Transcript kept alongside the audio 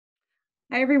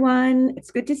Hi, everyone. It's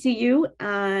good to see you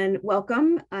and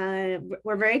welcome.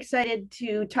 We're very excited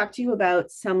to talk to you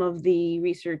about some of the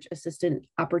research assistant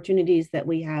opportunities that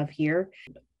we have here.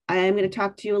 I am going to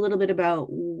talk to you a little bit about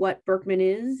what Berkman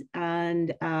is and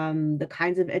the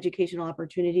kinds of educational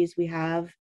opportunities we have.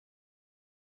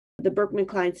 The Berkman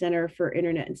Klein Center for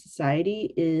Internet and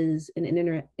Society is an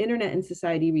Internet and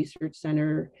Society research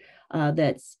center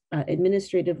that's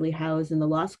administratively housed in the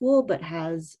law school, but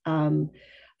has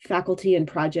faculty and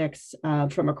projects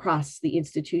from across the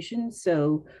institution.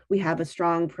 So we have a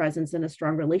strong presence and a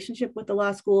strong relationship with the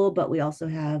law school, but we also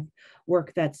have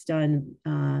work that's done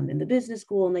in the business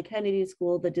school, in the Kennedy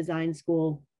School, the design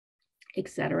school,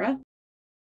 etc.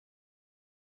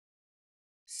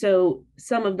 So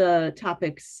some of the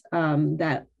topics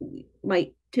that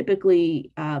might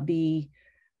typically be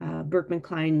Berkman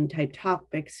Klein type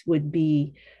topics would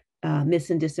be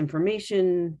mis and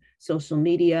disinformation, social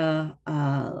media,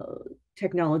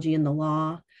 technology in the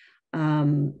law,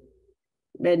 and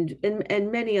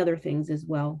many other things as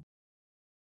well.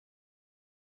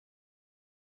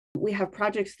 We have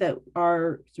projects that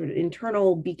are sort of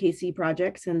internal BKC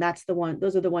projects, and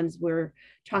those are the ones we're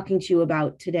talking to you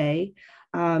about today.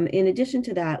 In addition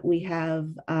to that, we have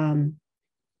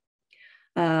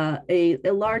a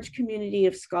large community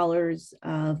of scholars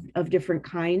of different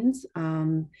kinds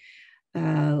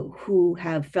who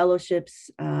have fellowships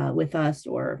with us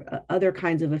or other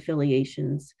kinds of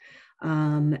affiliations.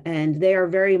 And they are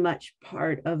very much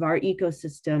part of our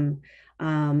ecosystem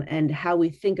and how we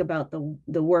think about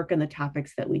the work and the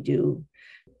topics that we do.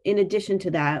 In addition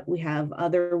to that, we have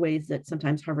other ways that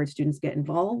sometimes Harvard students get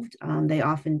involved. They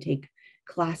often take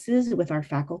classes with our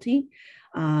faculty,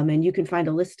 and you can find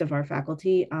a list of our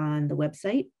faculty on the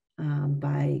website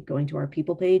by going to our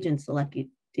people page and selecting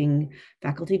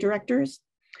faculty directors.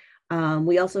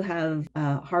 We also have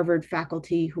Harvard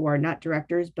faculty who are not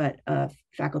directors, but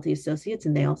faculty associates,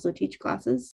 and they also teach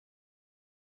classes.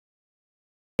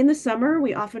 In the summer,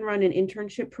 we often run an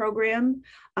internship program,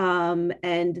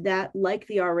 and that, like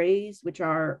the RAs, which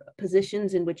are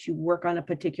positions in which you work on a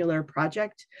particular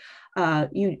project,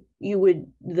 the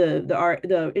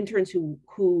interns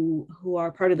who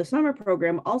are part of the summer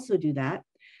program also do that.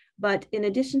 But in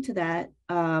addition to that,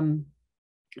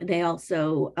 they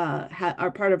also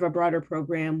are part of a broader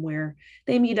program where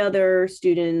they meet other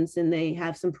students and they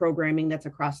have some programming that's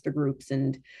across the groups,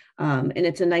 and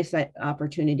it's a nice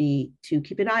opportunity to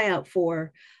keep an eye out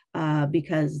for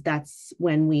because that's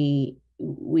when we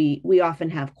often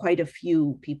have quite a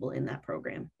few people in that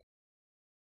program.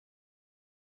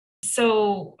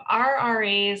 So our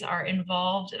RAs are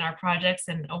involved in our projects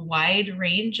in a wide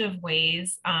range of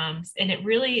ways, and it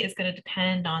really is going to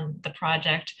depend on the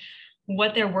project,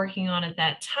 what they're working on at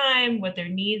that time, what their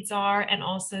needs are, and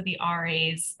also the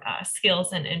RA's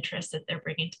skills and interests that they're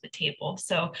bringing to the table.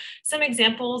 So some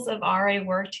examples of RA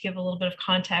work, to give a little bit of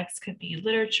context, could be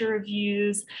literature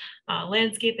reviews,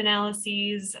 landscape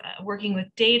analyses, working with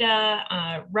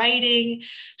data, writing,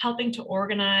 helping to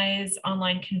organize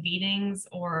online convenings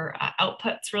or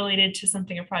outputs related to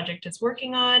something a project is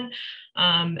working on.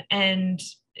 And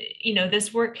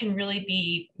this work can really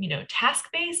be,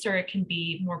 task-based, or it can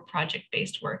be more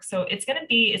project-based work. So it's going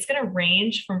to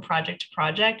range from project to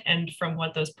project and from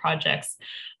what those projects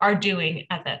are doing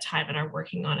at that time and are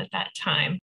working on at that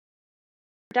time.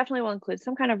 Definitely will include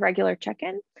some kind of regular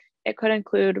check-in. It could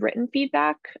include written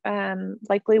feedback,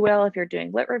 likely will if you're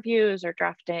doing lit reviews or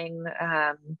drafting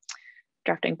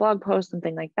blog posts,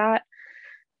 something like that.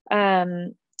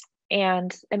 And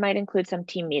it might include some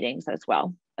team meetings as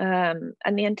well. And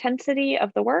the intensity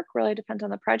of the work really depends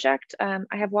on the project. I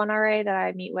have one RA that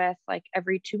I meet with like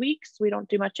every 2 weeks. We don't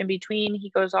do much in between. He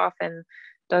goes off and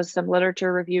does some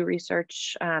literature review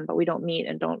research, but we don't meet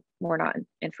and we're not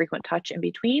in frequent touch in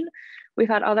between. We've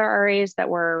had other RAs that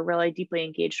we're really deeply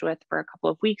engaged with for a couple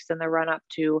of weeks in the run up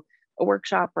to a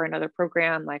workshop or another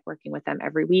program, like working with them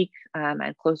every week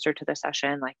and closer to the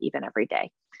session, like even every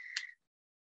day.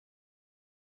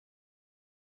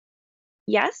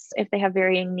 Yes, if they have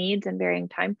varying needs and varying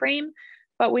time frame,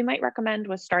 but we might recommend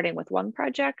starting with one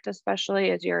project, especially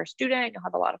as you're a student, you'll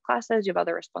have a lot of classes, you have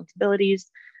other responsibilities.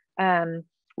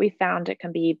 We found it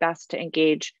can be best to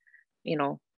engage,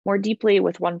 more deeply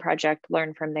with one project,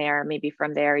 learn from there. Maybe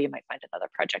from there, you might find another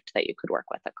project that you could work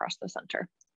with across the center.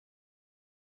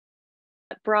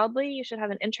 But broadly, you should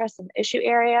have an interest in the issue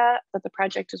area that the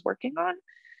project is working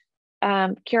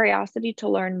on, curiosity to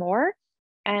learn more,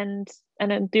 and an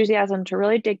enthusiasm to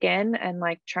really dig in and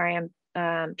try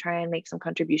and make some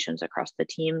contributions across the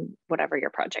team, whatever your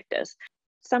project is.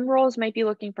 Some roles might be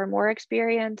looking for more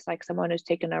experience, like someone who's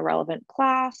taken a relevant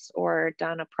class or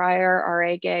done a prior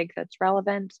RA gig that's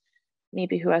relevant,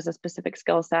 maybe who has a specific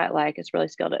skill set, like is really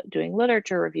skilled at doing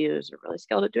literature reviews or really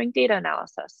skilled at doing data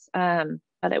analysis,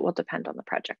 but it will depend on the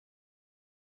project.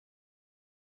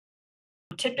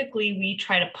 Typically, we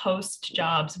try to post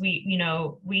jobs.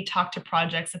 We talk to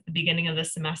projects at the beginning of the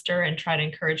semester and try to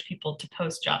encourage people to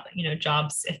post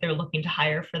jobs if they're looking to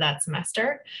hire for that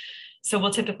semester. So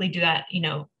we'll typically do that,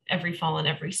 every fall and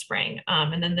every spring.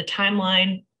 And then the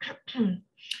timeline.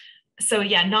 So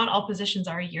yeah, not all positions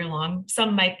are a year long.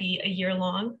 Some might be a year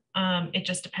long. It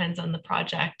just depends on the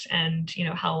project and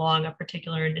how long a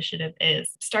particular initiative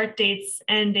is. Start dates,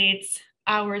 end dates,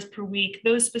 hours per week,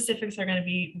 those specifics are going to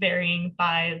be varying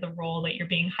by the role that you're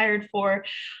being hired for.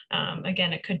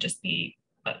 Again, it could just be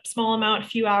a small amount, a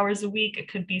few hours a week. It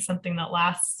could be something that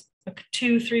lasts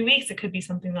 2-3 weeks. It could be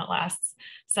something that lasts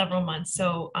several months.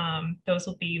 So those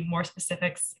will be more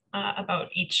specifics about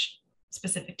each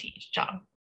specific to each job.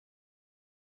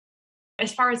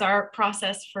 As far as our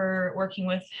process for working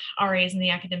with RAs in the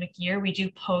academic year, we do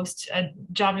post a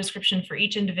job description for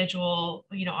each individual,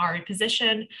 RA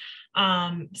position.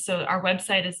 So our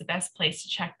website is the best place to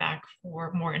check back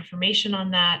for more information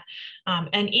on that.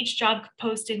 And each job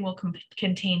posting will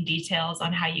contain details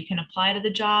on how you can apply to the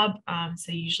job.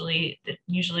 So usually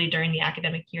during the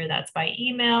academic year, that's by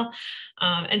email.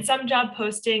 And some job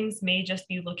postings may just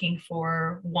be looking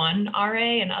for one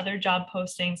RA, and other job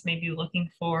postings may be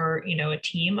looking for, a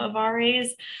team of RAs.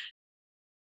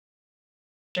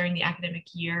 During the academic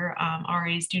year,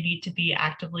 RAs do need to be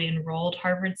actively enrolled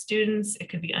Harvard students. It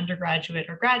could be undergraduate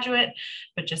or graduate,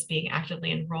 but just being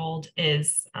actively enrolled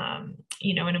is,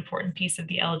 an important piece of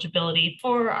the eligibility.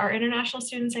 For our international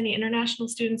students, any international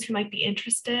students who might be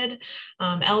interested,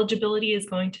 eligibility is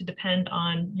going to depend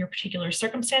on your particular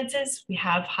circumstances. We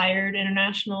have hired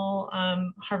international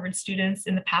Harvard students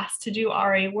in the past to do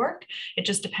RA work. It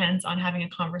just depends on having a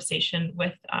conversation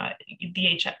with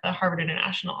the Harvard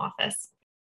International Office.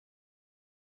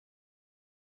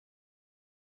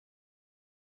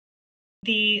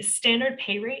 The standard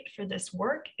pay rate for this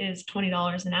work is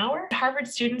 $20 an hour. Harvard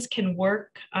students can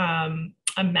work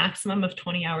a maximum of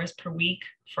 20 hours per week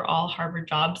for all Harvard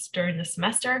jobs during the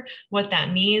semester. What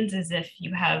that means is if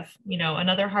you have,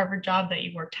 another Harvard job that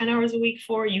you work 10 hours a week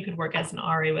for, you could work as an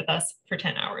RA with us for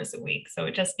 10 hours a week. So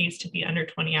it just needs to be under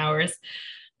 20 hours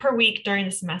per week during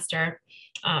the semester.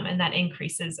 And that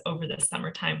increases over the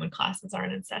summertime when classes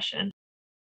aren't in session.